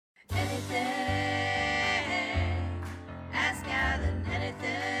anything. Ask Alan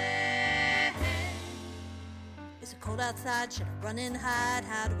anything. Is it cold outside? Should I run and hide?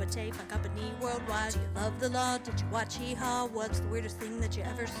 How do I take my company worldwide? Do you love the law? Did you watch Hee-Haw? What's the weirdest thing that you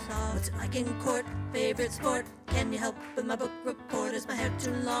ever saw? What's it like in court? Favorite sport? Can you help with my book report? Is my hair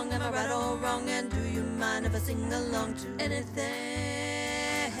too long? Am I right or wrong? And do you mind if I sing along to anything?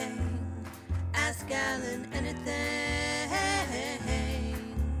 Ask Alan anything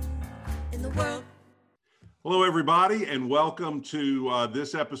in the world. Hello, everybody, and welcome to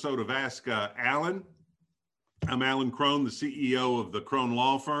this episode of Ask Alan. I'm Alan Crone, the CEO of the Crone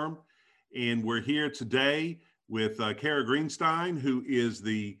Law Firm, and we're here today with Kara Greenstein, who is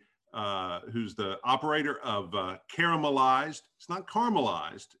who's the operator of Caramelized. It's not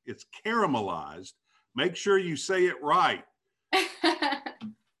caramelized; it's caramelized. Make sure you say it right.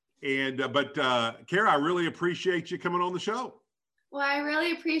 But Kara, I really appreciate you coming on the show. Well, I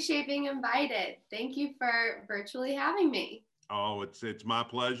really appreciate being invited. Thank you for virtually having me. Oh, it's my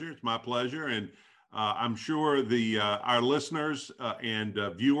pleasure. It's my pleasure, and I'm sure our listeners and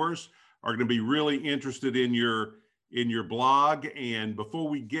viewers are going to be really interested in your blog. And before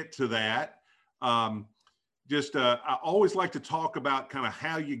we get to that, I always like to talk about kind of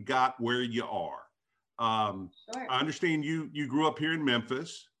how you got where you are. Sure. I understand you grew up here in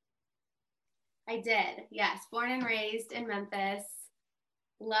Memphis. I did, yes. Born and raised in Memphis.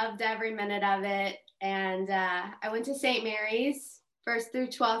 Loved every minute of it. And I went to St. Mary's 1st through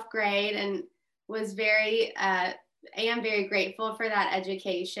 12th grade and was I am very grateful for that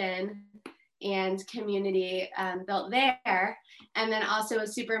education and community built there. And then also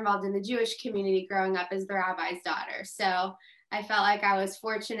was super involved in the Jewish community growing up as the rabbi's daughter. So I felt like I was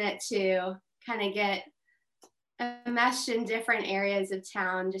fortunate to kind of get enmeshed in different areas of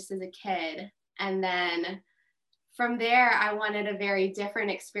town just as a kid. And then from there, I wanted a very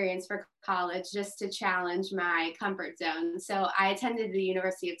different experience for college just to challenge my comfort zone. So I attended the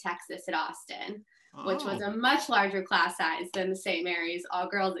University of Texas at Austin, which was a much larger class size than the St. Mary's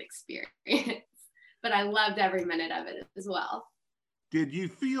all-girls experience. But I loved every minute of it as well. Did you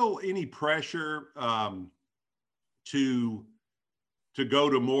feel any pressure to go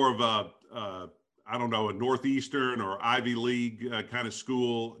to more of a Northeastern or Ivy League kind of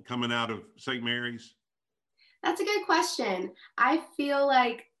school coming out of St. Mary's? That's a good question. I feel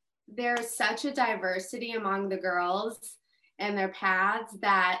like there's such a diversity among the girls and their paths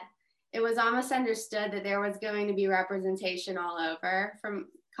that it was almost understood that there was going to be representation all over from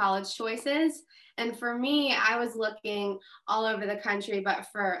college choices. And for me, I was looking all over the country, but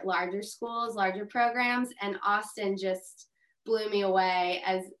for larger schools, larger programs, and Austin just blew me away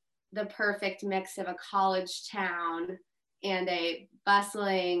as the perfect mix of a college town and a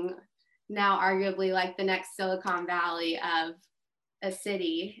bustling, now arguably like the next Silicon Valley of a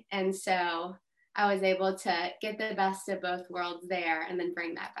city. And so I was able to get the best of both worlds there and then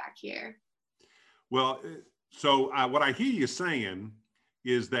bring that back here. Well, so what I hear you saying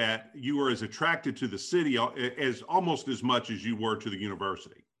is that you were as attracted to the city as almost as much as you were to the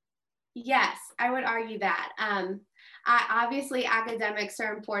university. Yes, I would argue that. Obviously, academics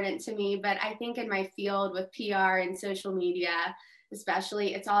are important to me, but I think in my field with PR and social media,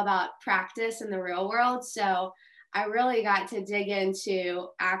 especially, it's all about practice in the real world. So I really got to dig into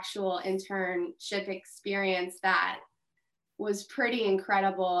actual internship experience that was pretty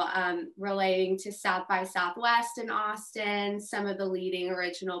incredible, relating to South by Southwest in Austin, some of the leading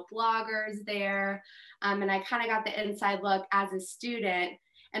original bloggers there. And I kind of got the inside look as a student.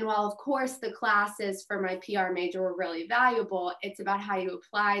 And while, of course, the classes for my PR major were really valuable, it's about how you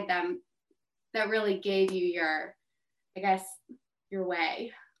applied them that really gave you your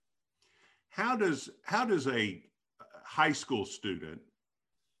way. How does a high school student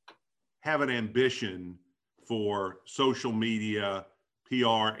have an ambition for social media,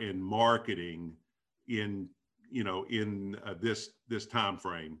 PR, and marketing in this time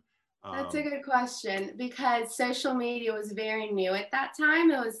frame? That's a good question, because social media was very new at that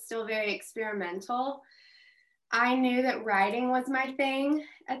time. It was still very experimental. I knew that writing was my thing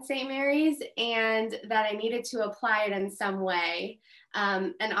at St. Mary's and that I needed to apply it in some way.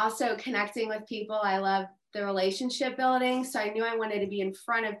 And also connecting with people. I love the relationship building. So I knew I wanted to be in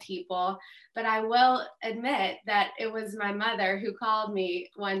front of people. But I will admit that it was my mother who called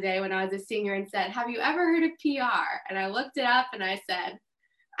me one day when I was a senior and said, "Have you ever heard of PR?" And I looked it up and I said,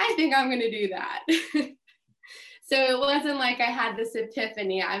 "I think I'm going to do that." So it wasn't like I had this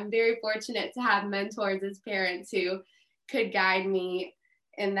epiphany. I'm very fortunate to have mentors as parents who could guide me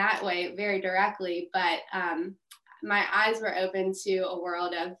in that way very directly. But my eyes were open to a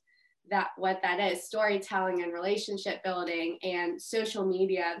world of what that is, storytelling and relationship building and social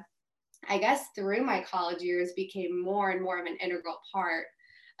media I guess through my college years, became more and more of an integral part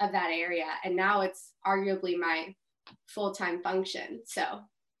of that area. And now it's arguably my full-time function. So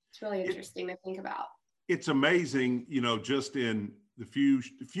it's really interesting to think about. It's amazing, you know, just in the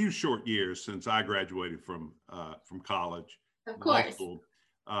few short years since I graduated from college, Of law course. school,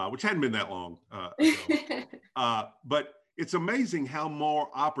 which hadn't been that long ago. But it's amazing how more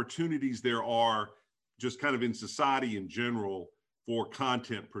opportunities there are just kind of in society in general for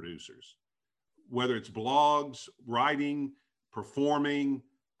content producers, whether it's blogs, writing, performing,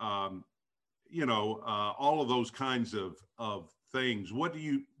 you know, all of those kinds of things. What do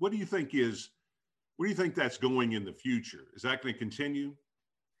you think that's going in the future? Is that going to continue?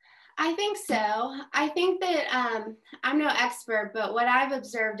 I think so. I think that I'm no expert, but what I've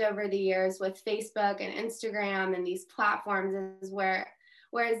observed over the years with Facebook and Instagram and these platforms is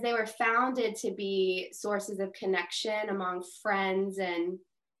whereas they were founded to be sources of connection among friends and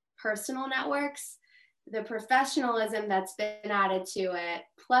personal networks, the professionalism that's been added to it,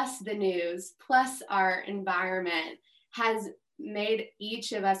 plus the news, plus our environment, has made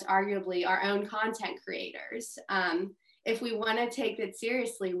each of us arguably our own content creators. If we want to take it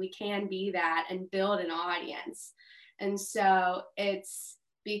seriously, we can be that and build an audience. And so it's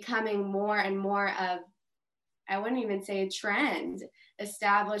becoming more and more of, I wouldn't even say a trend,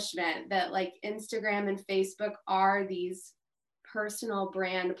 establishment, that like Instagram and Facebook are these personal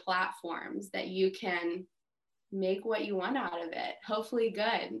brand platforms that you can make what you want out of it. Hopefully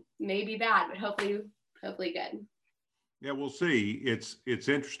good, maybe bad, but hopefully good. Yeah, we'll see. It's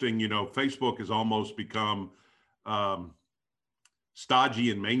interesting. You know, Facebook has almost become stodgy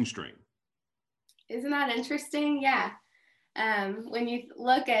and mainstream. Isn't that interesting? Yeah. When you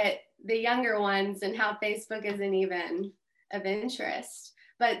look at the younger ones and how Facebook isn't even of interest.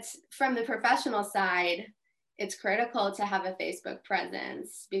 But from the professional side, it's critical to have a Facebook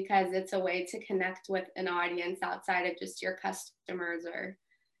presence because it's a way to connect with an audience outside of just your customers or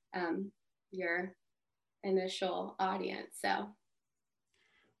your initial audience. So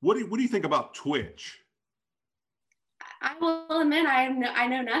what do you think about Twitch? I will admit I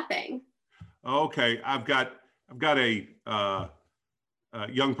know nothing. Okay, I've got a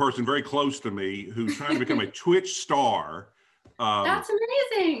young person very close to me who's trying to become a Twitch star. That's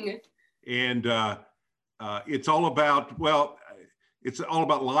amazing. And it's all about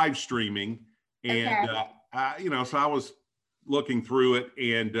live streaming, and okay. You know, so I was looking through it,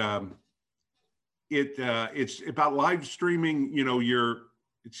 and it's about live streaming. You know,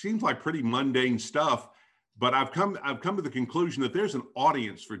 it seems like pretty mundane stuff, but I've come to the conclusion that there's an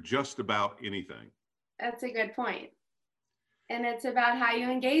audience for just about anything. That's a good point. And it's about how you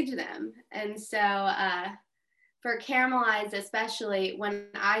engage them. And so for Caramelize, especially when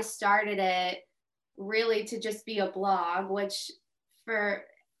I started it really to just be a blog, which for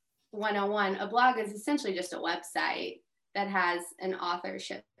 101, a blog is essentially just a website that has an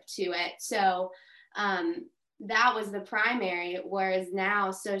authorship to it. So that was the primary, whereas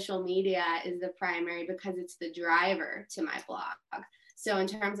now social media is the primary because it's the driver to my blog. So in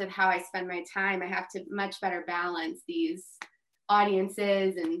terms of how I spend my time, I have to much better balance these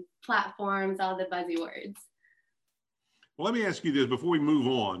audiences and platforms, all the buzzy words. Well, let me ask you this before we move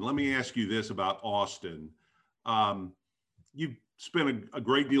on. Let me ask you this about Austin. You've spent a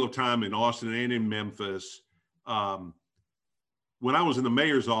great deal of time in Austin and in Memphis. When I was in the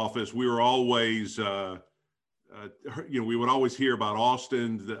mayor's office, we were always, we would always hear about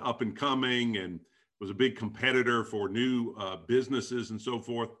Austin, the up and coming, and was a big competitor for new businesses and so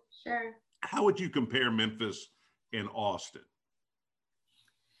forth. Sure. How would you compare Memphis and Austin?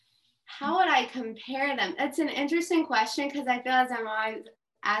 How would I compare them? It's an interesting question because I feel as I'm always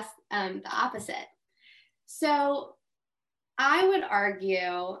asked the opposite. So I would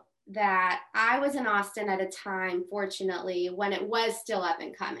argue that I was in Austin at a time, fortunately, when it was still up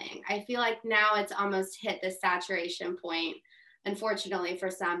and coming. I feel like now it's almost hit the saturation point, unfortunately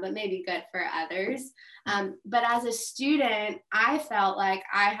for some, but maybe good for others. But as a student, I felt like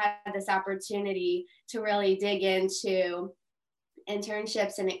I had this opportunity to really dig into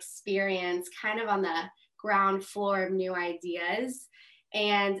internships and experience kind of on the ground floor of new ideas.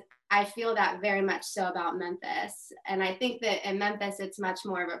 And I feel that very much so about Memphis. And I think that in Memphis, it's much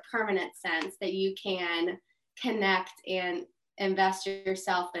more of a permanent sense that you can connect and invest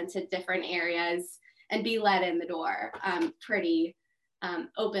yourself into different areas and be let in the door pretty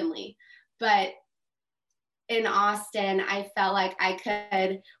openly. But in Austin, I felt like I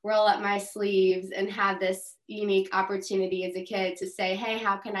could roll up my sleeves and have this unique opportunity as a kid to say, hey,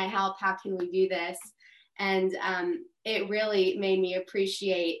 how can I help? How can we do this? And it really made me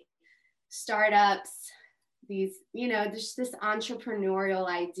appreciate startups, these, just this entrepreneurial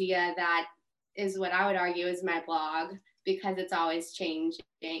idea that is what I would argue is my blog, because it's always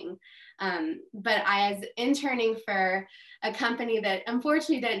changing. But I was interning for a company that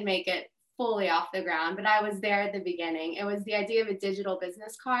unfortunately didn't make it fully off the ground, but I was there at the beginning. It was the idea of a digital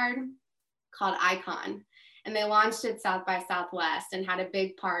business card called Icon. And they launched it South by Southwest and had a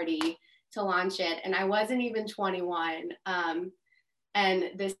big party to launch it. And I wasn't even 21.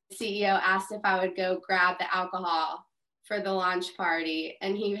 And the CEO asked if I would go grab the alcohol for the launch party.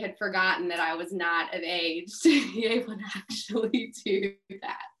 And he had forgotten that I was not of age to be able to actually do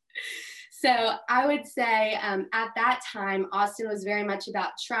that. So I would say at that time, Austin was very much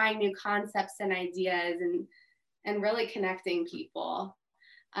about trying new concepts and ideas and really connecting people.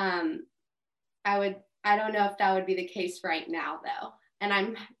 I don't know if that would be the case right now, though. And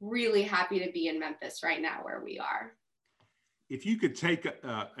I'm really happy to be in Memphis right now where we are. If you could take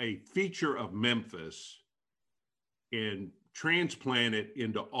a feature of Memphis and transplant it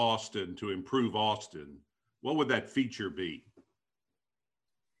into Austin to improve Austin, what would that feature be?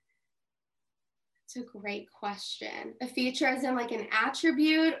 It's a great question. A feature as in like an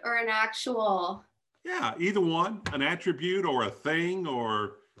attribute or an actual? Yeah, either one, an attribute or a thing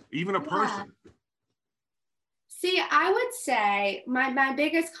or even a person. See, I would say my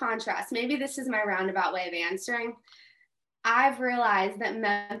biggest contrast, maybe this is my roundabout way of answering. I've realized that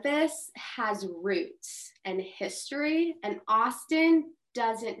Memphis has roots and history, and Austin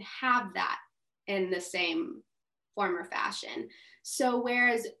doesn't have that in the same form or fashion. So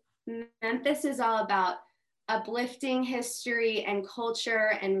whereas Memphis is all about uplifting history and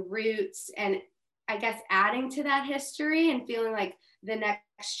culture and roots, and I guess adding to that history and feeling like the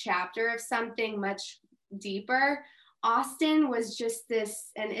next chapter of something much deeper, Austin was just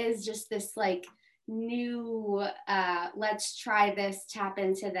this and is just this like new let's try this, tap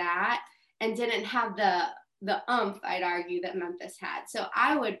into that, and didn't have the oomph, I'd argue, that Memphis had. So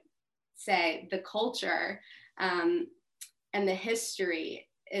I would say the culture and the history,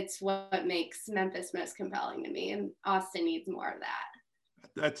 it's what makes Memphis most compelling to me, and Austin needs more of that.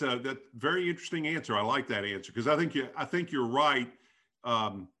 That's a very interesting answer. I like that answer because I think you're right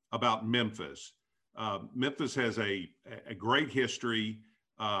about Memphis. Memphis has a great history.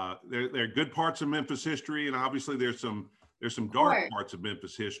 There are good parts of Memphis history, and obviously there's some dark parts of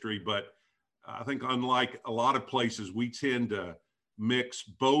Memphis history. But I think unlike a lot of places, we tend to mix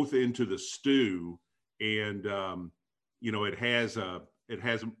both into the stew, and it has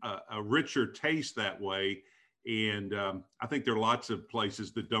a richer taste that way. And I think there are lots of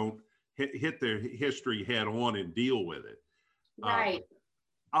places that don't hit their history head on and deal with it. Right.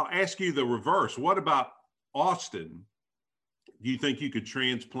 I'll ask you the reverse. What about Austin? Do you think you could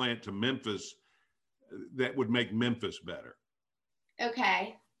transplant to Memphis that would make Memphis better?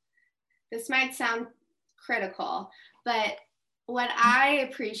 Okay. This might sound critical, but what I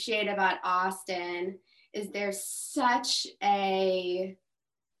appreciate about Austin is there's such a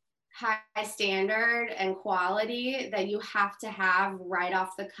high standard and quality that you have to have right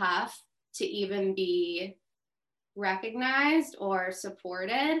off the cuff to even be recognized or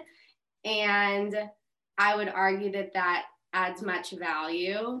supported. And I would argue that adds much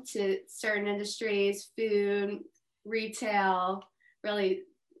value to certain industries, food, retail, really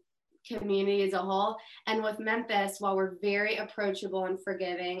community as a whole. And with Memphis, while we're very approachable and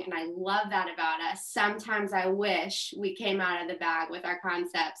forgiving, and I love that about us, sometimes I wish we came out of the bag with our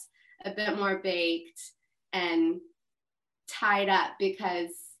concepts a bit more baked and tied up,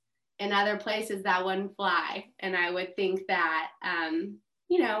 because in other places that wouldn't fly. And I would think that,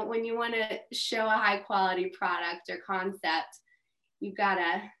 when you want to show a high quality product or concept, you've got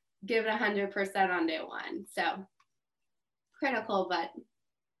to give it 100% on day one. So critical, but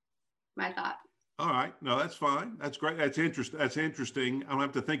my thought. All right. No, that's fine. That's great. That's interesting. I don't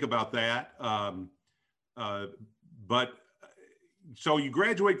have to think about that. But so you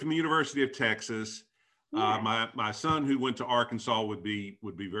graduate from the University of Texas. Yeah. My son, who went to Arkansas, would be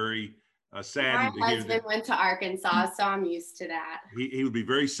very saddened to hear that. My husband went to Arkansas, so I'm used to that. He would be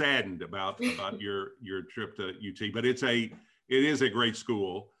very saddened about your trip to UT, but it is a great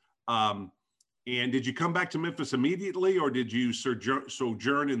school. And did you come back to Memphis immediately, or did you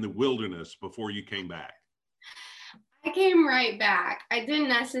sojourn in the wilderness before you came back? I came right back. I didn't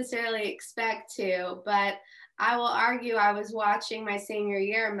necessarily expect to, but I will argue I was watching my senior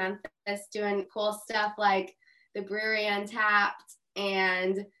year in Memphis doing cool stuff like the Brewery Untapped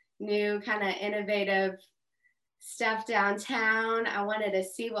and new kind of innovative stuff downtown. I wanted to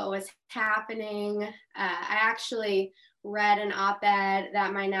see what was happening. I actually read an op-ed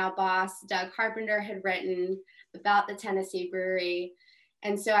that my now boss, Doug Carpenter, had written about the Tennessee Brewery.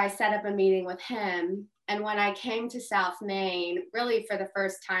 And so I set up a meeting with him, And when I came to South Main, really for the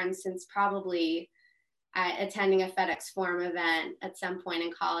first time since probably attending a FedEx Forum event at some point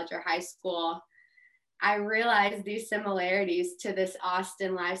in college or high school, I realized these similarities to this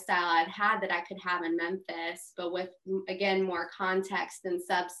Austin lifestyle I'd had that I could have in Memphis, but with, again, more context and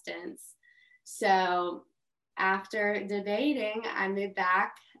substance. So after debating, I moved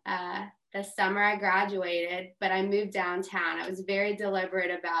back the summer I graduated, but I moved downtown. I was very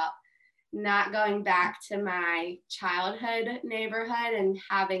deliberate about not going back to my childhood neighborhood and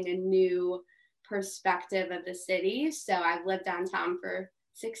having a new perspective of the city. So I've lived downtown for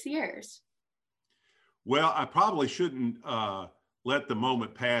 6 years. Well, I probably shouldn't let the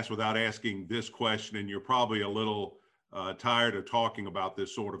moment pass without asking this question, and you're probably a little tired of talking about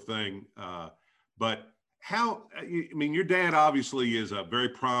this sort of thing. But how, I mean, your dad obviously is a very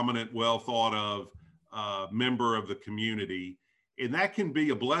prominent, well thought of member of the community, and that can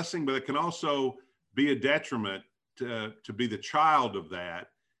be a blessing, but it can also be a detriment to be the child of that.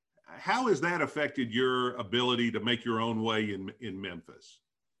 How has that affected your ability to make your own way in Memphis?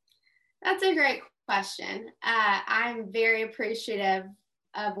 That's a great question. I'm very appreciative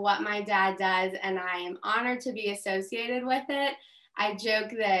of what my dad does, and I am honored to be associated with it. I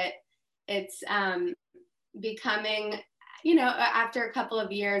joke that it's becoming, after a couple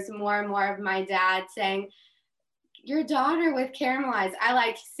of years, more and more of my dad saying, "Your daughter with Caramelize." I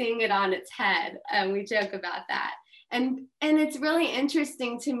like seeing it on its head, and we joke about that. And it's really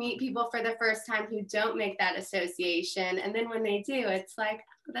interesting to meet people for the first time who don't make that association. And then when they do, it's like,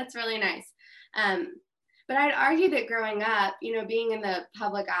 oh, that's really nice. But I'd argue that growing up, being in the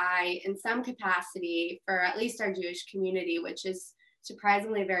public eye in some capacity for at least our Jewish community, which is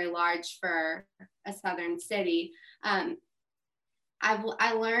surprisingly very large for a southern city,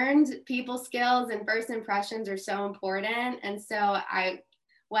 I learned people skills and first impressions are so important. And so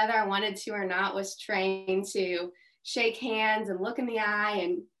whether I wanted to or not, was trained to shake hands and look in the eye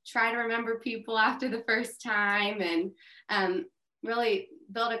and try to remember people after the first time and really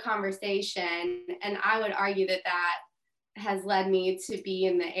build a conversation. And I would argue that has led me to be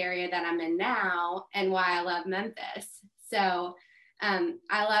in the area that I'm in now and why I love Memphis. So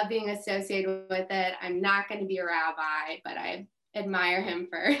I love being associated with it. I'm not going to be a rabbi, but I admire him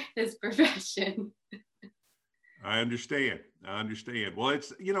for his profession. I understand. Well,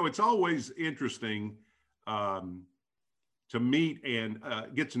 it's always interesting to meet and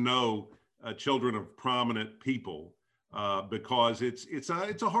get to know children of prominent people because it's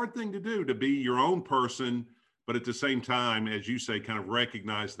a hard thing to do, to be your own person, but at the same time, as you say, kind of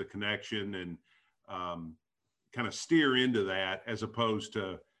recognize the connection and kind of steer into that as opposed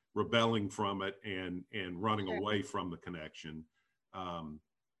to rebelling from it and running Sure. away from the connection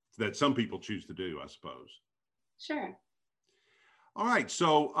that some people choose to do, I suppose. Sure. All right.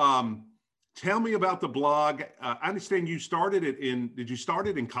 So tell me about the blog. I understand you started it did you start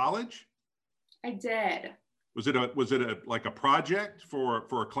it in college? I did. Was it like a project for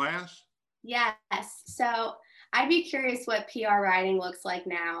a class? Yes. So I'd be curious what PR writing looks like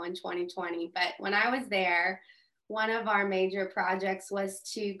now in 2020. But when I was there, one of our major projects was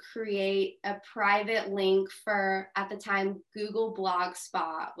to create a private link for, at the time, Google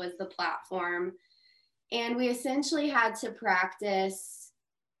Blogspot was the platform. And we essentially had to practice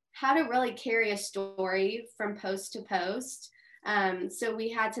how to really carry a story from post to post. So we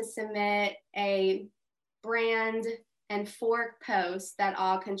had to submit a brand and 4 posts that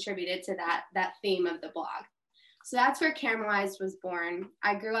all contributed to that theme of the blog. So that's where Caramelize was born.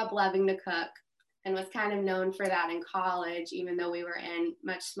 I grew up loving to cook and was kind of known for that in college, even though we were in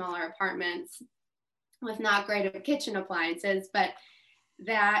much smaller apartments with not great kitchen appliances. But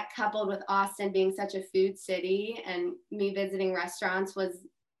that, coupled with Austin being such a food city and me visiting restaurants, was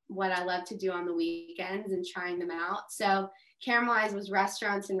what I love to do on the weekends and trying them out. So Caramelize was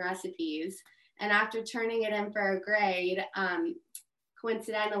restaurants and recipes. And after turning it in for a grade,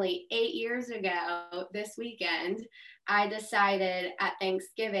 coincidentally, 8 years ago this weekend, I decided at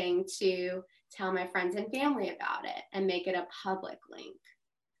Thanksgiving to tell my friends and family about it and make it a public link.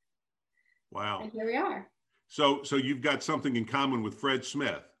 Wow. And here we are. So you've got something in common with Fred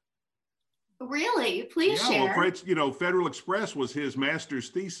Smith. Really? Please share. Well, Fred's, Federal Express was his master's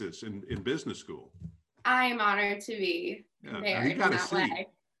thesis in business school. I am honored to be there in that way.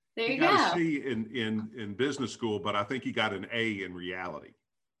 There you go. He got a C in business school, but I think he got an A in reality.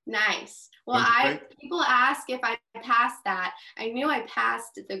 Nice. Well, people ask if I passed that. I knew I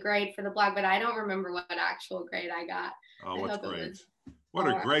passed the grade for the blog, but I don't remember what actual grade I got. Oh, what's grades? What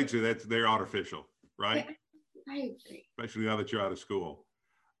are grades? They're artificial, right? Yeah, I agree. Especially now that you're out of school.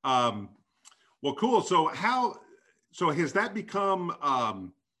 Well, cool. So has that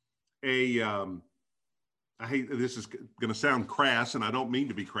become I hate this is going to sound crass, and I don't mean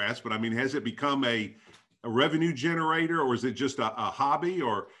to be crass, but I mean, has it become a revenue generator, or is it just a hobby,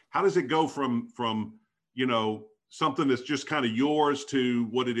 or how does it go from something that's just kind of yours to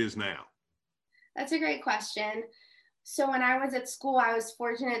what it is now? That's a great question. So when I was at school, I was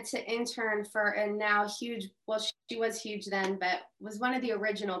fortunate to intern for a now huge, well, she was huge then, but was one of the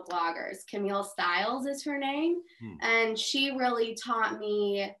original bloggers. Camille Stiles is her name. And she really taught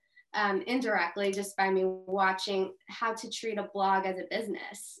me indirectly, just by me watching, how to treat a blog as a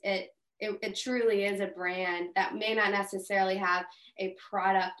business. It truly is a brand that may not necessarily have a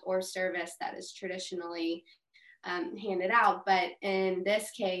product or service that is traditionally handed out. But in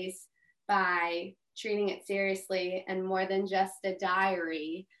this case, by treating it seriously and more than just a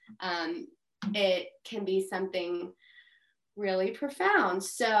diary, it can be something really profound.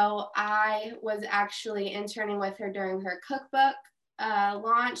 So I was actually interning with her during her cookbook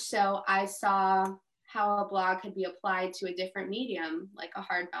launch. So I saw how a blog could be applied to a different medium, like a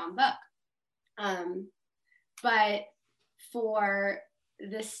hardbound book. But for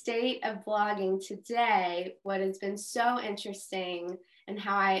the state of blogging today, what has been so interesting, and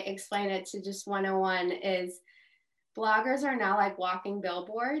how I explain it to just 101, is bloggers are now like walking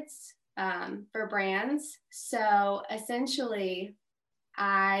billboards for brands. So essentially,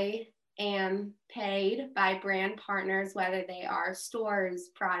 I am paid by brand partners, whether they are stores,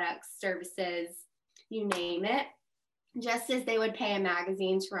 products, services, you name it, just as they would pay a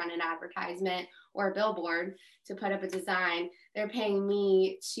magazine to run an advertisement or a billboard to put up a design. They're paying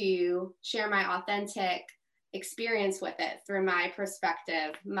me to share my authentic experience with it through my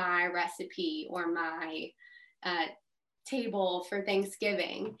perspective, my recipe, or my table for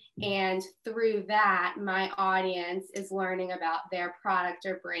Thanksgiving. And through that, my audience is learning about their product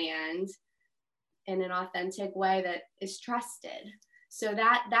or brand in an authentic way that is trusted. So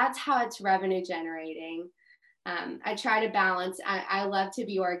that's how it's revenue generating. I try to balance. I love to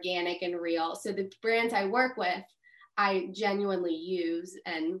be organic and real. So the brands I work with, I genuinely use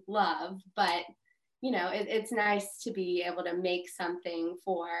and love, but it's nice to be able to make something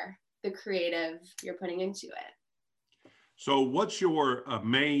for the creative you're putting into it. So what's your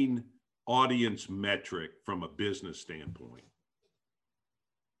main audience metric from a business standpoint?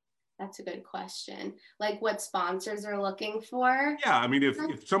 That's a good question. Like what sponsors are looking for? Yeah, I mean,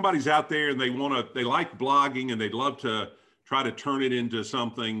 if somebody's out there and they like blogging and they'd love to try to turn it into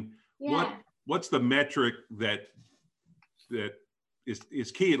something, what's the metric that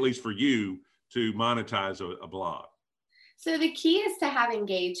is key, at least for you, to monetize a blog? So the key is to have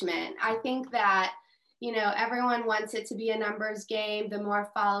engagement. I think that, everyone wants it to be a numbers game. The more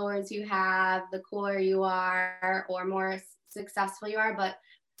followers you have, the cooler you are, or more successful you are. But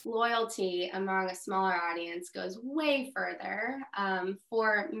loyalty among a smaller audience goes way further,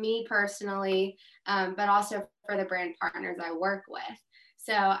 for me personally, but also for the brand partners I work with.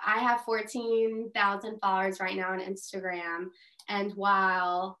 So I have 14,000 followers right now on Instagram. And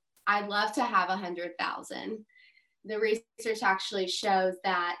while I'd love to have 100,000, the research actually shows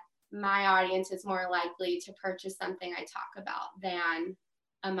that my audience is more likely to purchase something I talk about than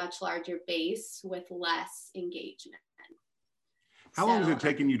a much larger base with less engagement. How long is it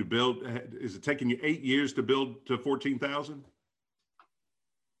taking you to build? Is it taking you 8 years to build to 14,000?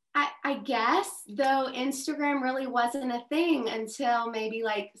 I guess, though Instagram really wasn't a thing until maybe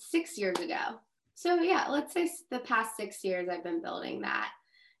like 6 years ago. So yeah, let's say the past 6 years I've been building that.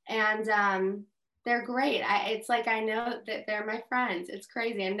 And they're great. It's like I know that they're my friends. It's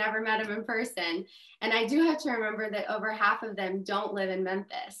crazy. I've never met them in person. And I do have to remember that over half of them don't live in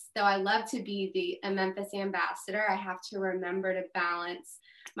Memphis. Though I love to be a Memphis ambassador, I have to remember to balance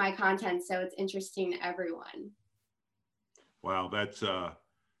my content so it's interesting to everyone. Wow, that's,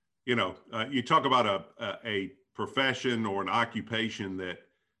 you talk about a profession or an occupation that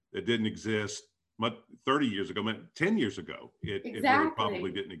didn't exist 30 years ago, 10 years ago. It really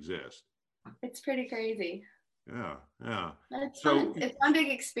probably didn't exist. It's pretty crazy. Yeah. But it's fun. It's one big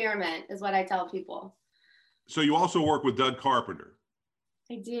experiment is what I tell people. So you also work with Doug Carpenter.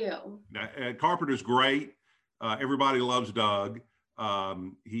 I do. Now, Carpenter's great. Everybody loves Doug.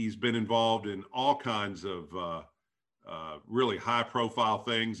 He's been involved in all kinds of really high profile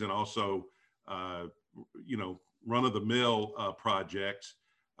things, and also, run-of-the-mill projects.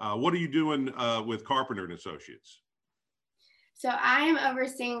 What are you doing with Carpenter and Associates? So I am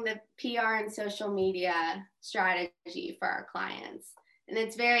overseeing the PR and social media strategy for our clients. And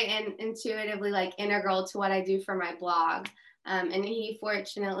it's very intuitively integral to what I do for my blog. And he,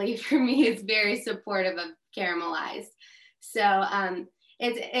 fortunately for me, is very supportive of Caramelized. So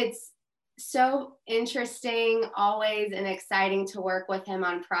it's so interesting always and exciting to work with him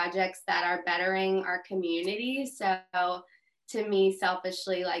on projects that are bettering our community. So to me,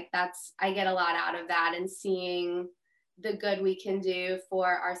 selfishly, like I get a lot out of that, and seeing the good we can do for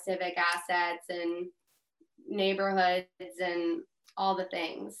our civic assets and neighborhoods and all the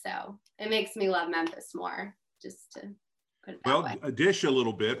things. So it makes me love Memphis more, just to put it that way. Dish a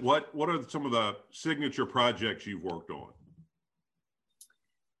little bit. What are some of the signature projects you've worked on?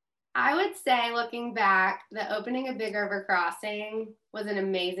 I would say, looking back, the opening of Big River Crossing was an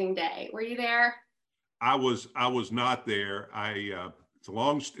amazing day. Were you there? I was not there. It's a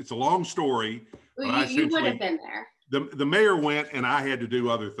long story. Well, you would have been there. The mayor went, and I had to do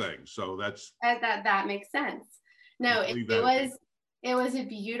other things. So that makes sense. No, it was a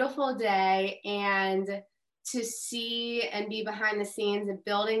beautiful day, and to see and be behind the scenes of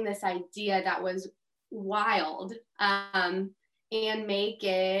building this idea that was wild, and make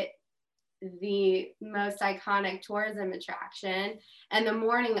it the most iconic tourism attraction. And the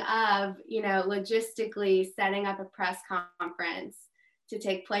morning of, logistically setting up a press conference to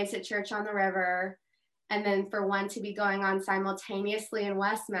take place at Church on the River, and then for one to be going on simultaneously in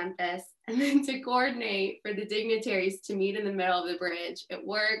West Memphis, and then to coordinate for the dignitaries to meet in the middle of the bridge. It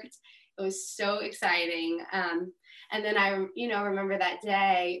worked. It was so exciting. And then I, remember that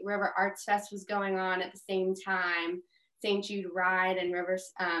day, River Arts Fest was going on at the same time. St. Jude Ride and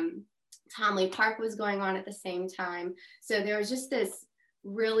Tomley Park was going on at the same time. So there was just this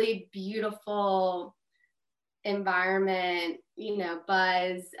really beautiful environment,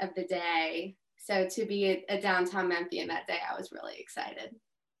 buzz of the day. So to be a downtown Memphian that day, I was really excited.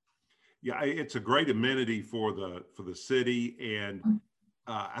 Yeah, it's a great amenity for the city, and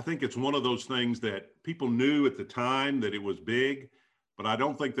I think it's one of those things that people knew at the time that it was big, but I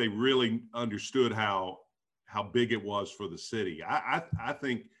don't think they really understood how big it was for the city. I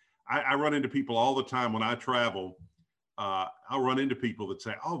think I run into people all the time when I travel. I'll run into people that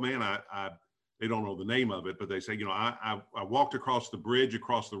say, "Oh man, they don't know the name of it, but they say, I walked across the bridge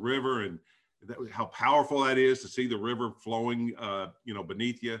across the river, and how powerful that is to see the river flowing,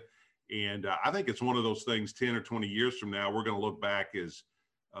 beneath you." And I think it's one of those things 10 or 20 years from now, we're going to look back as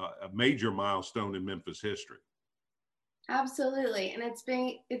a major milestone in Memphis history. Absolutely. And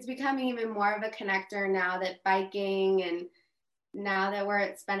it's becoming even more of a connector now that biking, and now that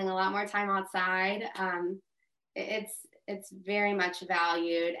we're spending a lot more time outside, it's very much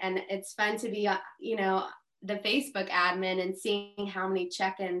valued. And it's fun to be, the Facebook admin and seeing how many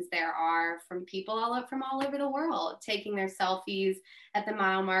check-ins there are from people from all over the world, taking their selfies at the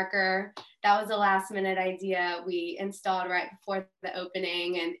mile marker. That was a last minute idea we installed right before the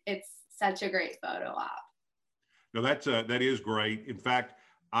opening, and it's such a great photo op. No, that is great. In fact,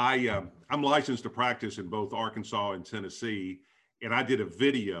 I'm licensed to practice in both Arkansas and Tennessee, and I did a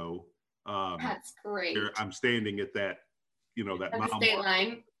video. That's great. I'm standing at that, that mile state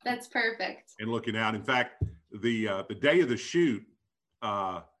line. That's perfect. And looking out. In fact, the day of the shoot,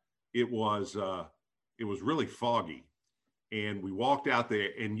 it was really foggy, and we walked out there,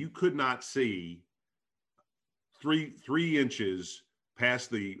 and you could not see three inches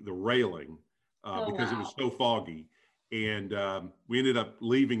past the railing because it was so foggy. And we ended up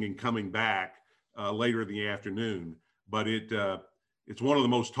leaving and coming back later in the afternoon. But it's one of the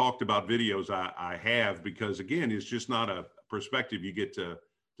most talked about videos I have, because again, it's just not a perspective you get to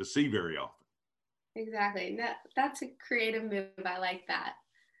see very often. Exactly. That's a creative move. I like that.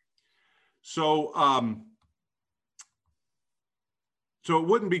 So, so it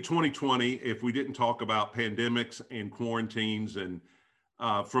wouldn't be 2020 if we didn't talk about pandemics and quarantines. And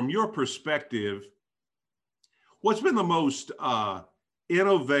from your perspective, what's been the most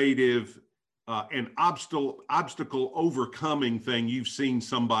innovative and obstacle overcoming thing you've seen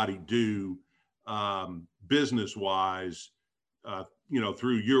somebody do business-wise,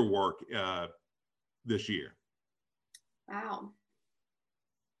 through your work this year? Wow.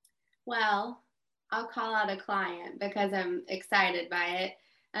 Well, I'll call out a client because I'm excited by it.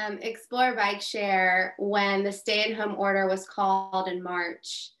 Explore Bike Share, when the stay-at-home order was called in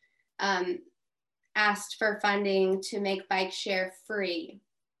March, asked for funding to make Bike Share free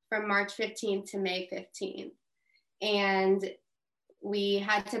from March 15th to May 15th. And we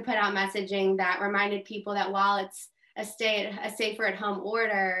had to put out messaging that reminded people that while it's a safer at home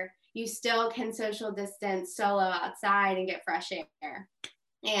order, you still can social distance solo outside and get fresh air.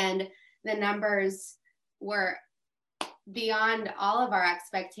 And the numbers were beyond all of our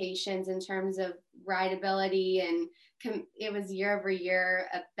expectations in terms of rideability, and it was year over year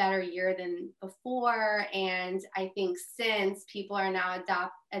a better year than before. And I think since, people are now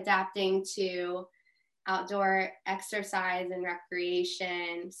adapting to outdoor exercise and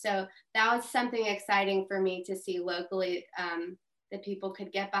recreation. So that was something exciting for me to see locally, that people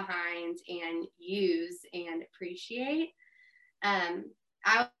could get behind and use and appreciate.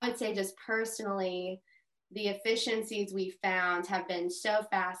 I would say just personally, the efficiencies we found have been so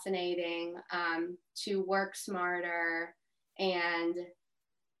fascinating, to work smarter and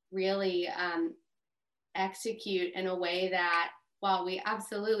really execute in a way that, while we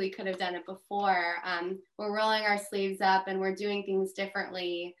absolutely could have done it before, we're rolling our sleeves up and we're doing things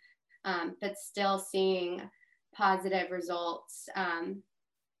differently, but still seeing positive results.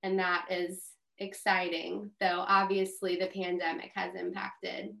 And that is exciting, though obviously the pandemic has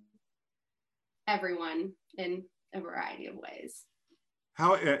impacted everyone in a variety of ways.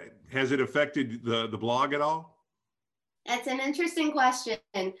 How has it affected the blog at all? It's an interesting question.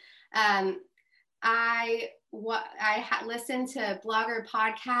 I listened to blogger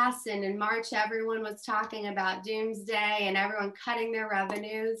podcasts, and in March, everyone was talking about doomsday and everyone cutting their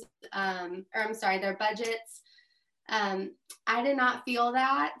revenues, their budgets. I did not feel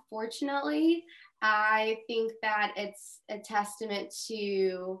that, fortunately. I think that it's a testament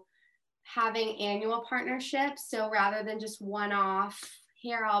to having annual partnerships. So rather than just one-off,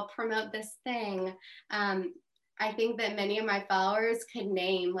 here, I'll promote this thing. I think that many of my followers could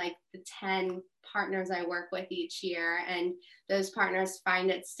name like the 10 partners I work with each year, and those partners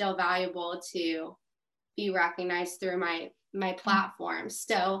find it still valuable to be recognized through my platform.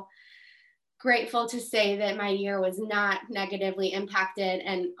 So grateful to say that my year was not negatively impacted,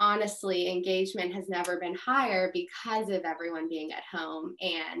 and honestly, engagement has never been higher because of everyone being at home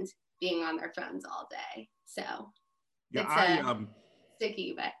and being on their phones all day. So yeah, it's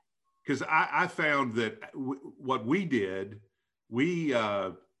sticky, but because I found that what we did, we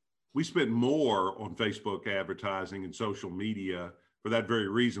spent more on Facebook advertising and social media for that very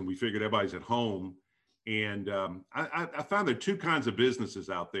reason. We figured everybody's at home. And I found there are two kinds of businesses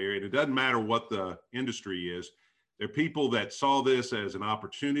out there, and it doesn't matter what the industry is. There are people that saw this as an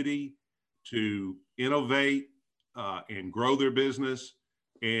opportunity to innovate and grow their business,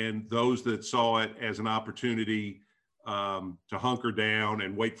 and those that saw it as an opportunity to hunker down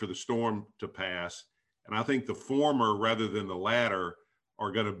and wait for the storm to pass. And I think the former, rather than the latter,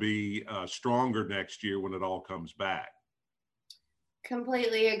 are going to be stronger next year when it all comes back.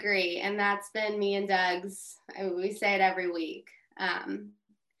 Completely agree. And that's been me and Doug's, we say it every week.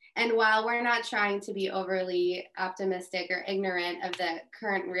 And while we're not trying to be overly optimistic or ignorant of the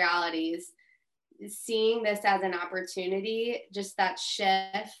current realities, seeing this as an opportunity, just that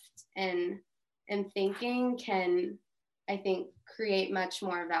shift in thinking can, I think, create much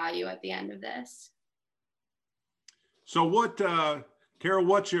more value at the end of this. So what, Carol,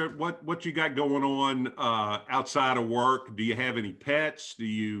 what you got going on outside of work? Do you have any pets? Do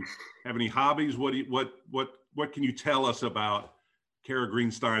you have any hobbies? What can you tell us about Kara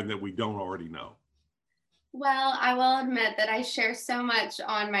Greenstein that we don't already know? Well, I will admit that I share so much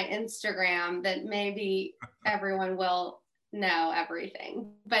on my Instagram that maybe everyone will know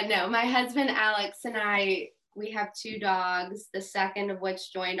everything. But no, my husband Alex and I, we have 2 dogs, the second of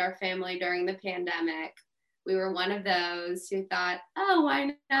which joined our family during the pandemic. We were one of those who thought, oh,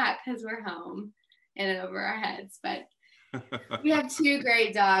 why not? Because we're home and over our heads. But we have 2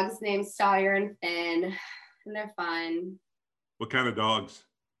 great dogs named Sawyer and Finn, and they're fun. What kind of dogs?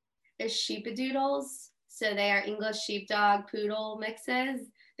 They're sheepadoodles. So they are English sheepdog poodle mixes.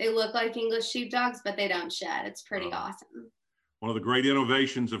 They look like English sheepdogs, but they don't shed. It's pretty awesome. One of the great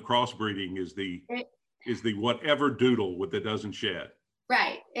innovations of crossbreeding is the whatever doodle that doesn't shed.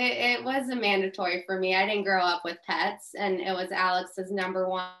 Right. It was a mandatory for me. I didn't grow up with pets, and it was Alex's number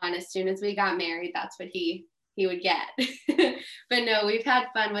one. As soon as we got married, that's what he would get. But no, we've had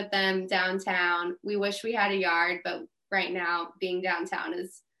fun with them downtown. We wish we had a yard, but right now being downtown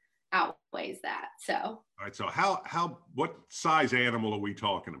outweighs that. So. All right. So what size animal are we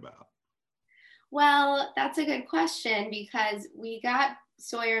talking about? Well, that's a good question, because we got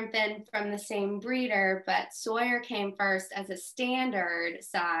Sawyer and Finn from the same breeder, but Sawyer came first as a standard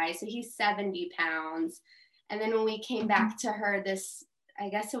size. So he's 70 pounds. And then when we came back to her this, I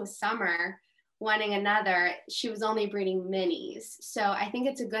guess it was summer, wanting another, she was only breeding minis. So I think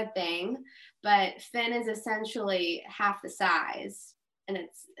it's a good thing, but Finn is essentially half the size, and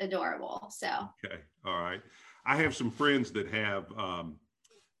it's adorable. So. Okay. All right. I have some friends that have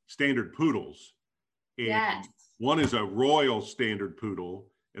standard poodles. And yes. One is a royal standard poodle,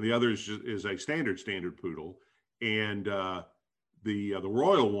 and the other is a standard poodle. And the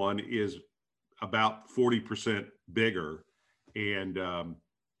royal one is about 40% bigger. And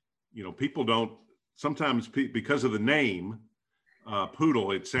people don't sometimes because of the name,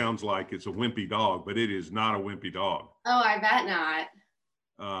 poodle, it sounds like it's a wimpy dog, but it is not a wimpy dog. Oh, I bet not.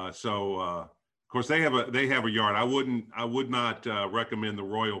 Of course, they have a yard. I would not recommend the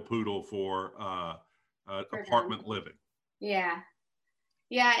Royal Poodle for apartment living. Yeah.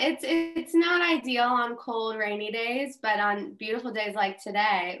 Yeah, it's not ideal on cold, rainy days, but on beautiful days like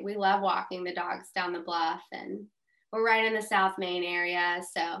today, we love walking the dogs down the bluff, and we're right in the South Main area,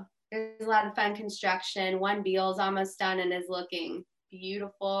 so there's a lot of fun construction. One Beal's almost done and is looking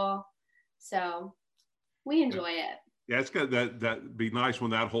beautiful, so we enjoy it. Yeah, it's good. That'd be nice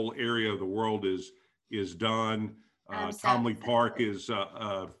when that whole area of the world is done. Tom Lee Park is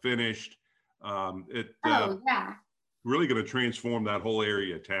finished. Yeah. Really going to transform that whole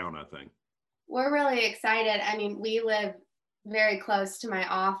area of town, I think. We're really excited. I mean, we live very close to my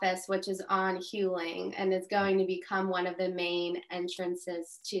office, which is on Huling, and it's going to become one of the main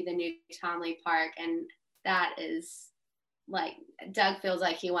entrances to the new Tom Lee Park. And that is like, Doug feels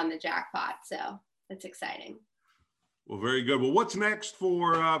like he won the jackpot. So it's exciting. Well, very good. Well, what's next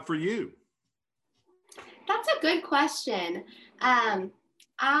for you? That's a good question.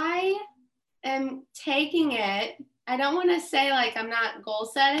 I am taking it. I don't want to say like I'm not goal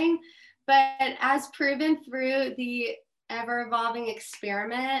setting, but as proven through the ever evolving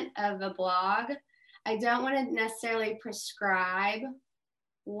experiment of a blog, I don't want to necessarily prescribe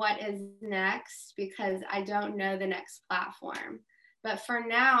what is next because I don't know the next platform. But for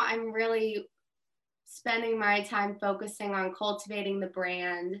now, I'm really spending my time focusing on cultivating the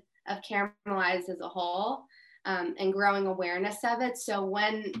brand of Caramelized as a whole, and growing awareness of it. So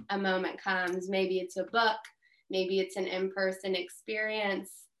when a moment comes, maybe it's a book, maybe it's an in-person experience,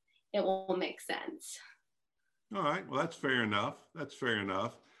 it will make sense. All right. Well, that's fair enough.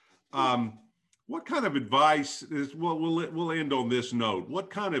 What kind of advice is, well, we'll end on this note. What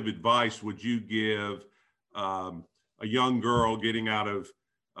kind of advice would you give a young girl getting out of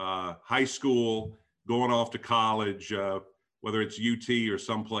high school, going off to college, whether it's UT or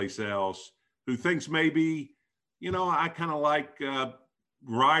someplace else, who thinks maybe, I kind of like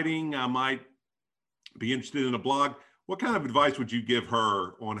writing, I might be interested in a blog? What kind of advice would you give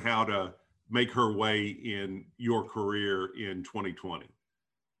her on how to make her way in your career in 2020?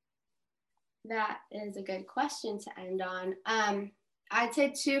 That is a good question to end on. I'd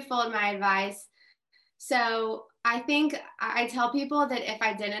say twofold my advice. So I think I tell people that if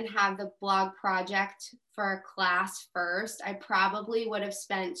I didn't have the blog project for a class first, I probably would have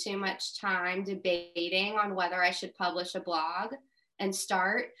spent too much time debating on whether I should publish a blog and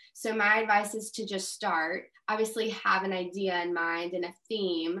start. So my advice is to just start. Obviously have an idea in mind and a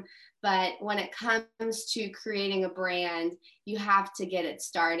theme, but when it comes to creating a brand, you have to get it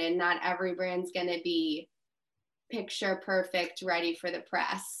started. Not every brand's going to be picture perfect, ready for the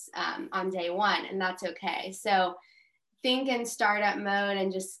press on day one, and that's okay. So think in startup mode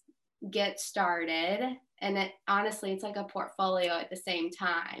and just get started. And honestly, it's like a portfolio at the same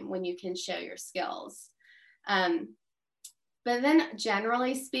time when you can show your skills. But then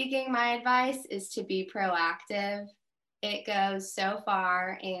generally speaking, my advice is to be proactive. It goes so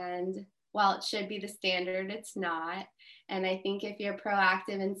far, and while it should be the standard, it's not. And I think if you're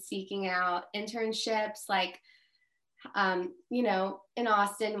proactive in seeking out internships, like, in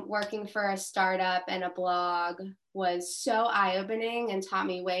Austin, working for a startup and a blog was so eye-opening and taught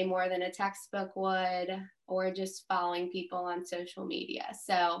me way more than a textbook would, or just following people on social media.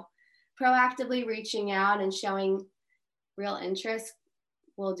 So proactively reaching out and showing real interest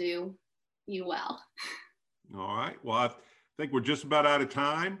will do you well. All right. Well, I think we're just about out of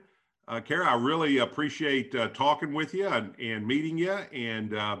time. Kara, I really appreciate talking with you and meeting you.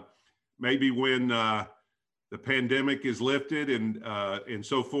 And maybe when the pandemic is lifted and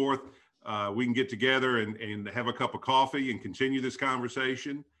so forth, we can get together and have a cup of coffee and continue this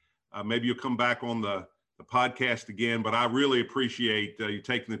conversation. Maybe you'll come back on the podcast again, but I really appreciate you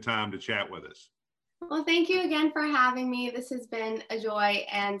taking the time to chat with us. Well, thank you again for having me. This has been a joy.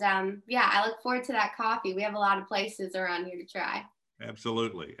 And I look forward to that coffee. We have a lot of places around here to try.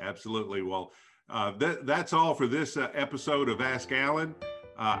 Absolutely. Well, that's all for this episode of Ask Alan.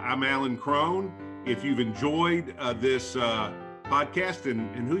 I'm Alan Crone. If you've enjoyed this podcast,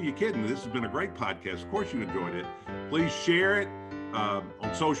 and who you kidding, this has been a great podcast. Of course you enjoyed it. Please share it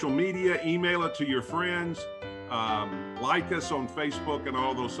on social media, email it to your friends. Like us on Facebook and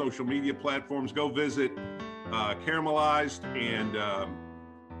all those social media platforms. Go visit Caramelized and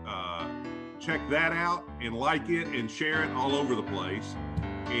check that out and like it and share it all over the place.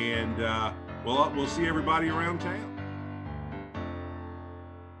 And we'll see everybody around town.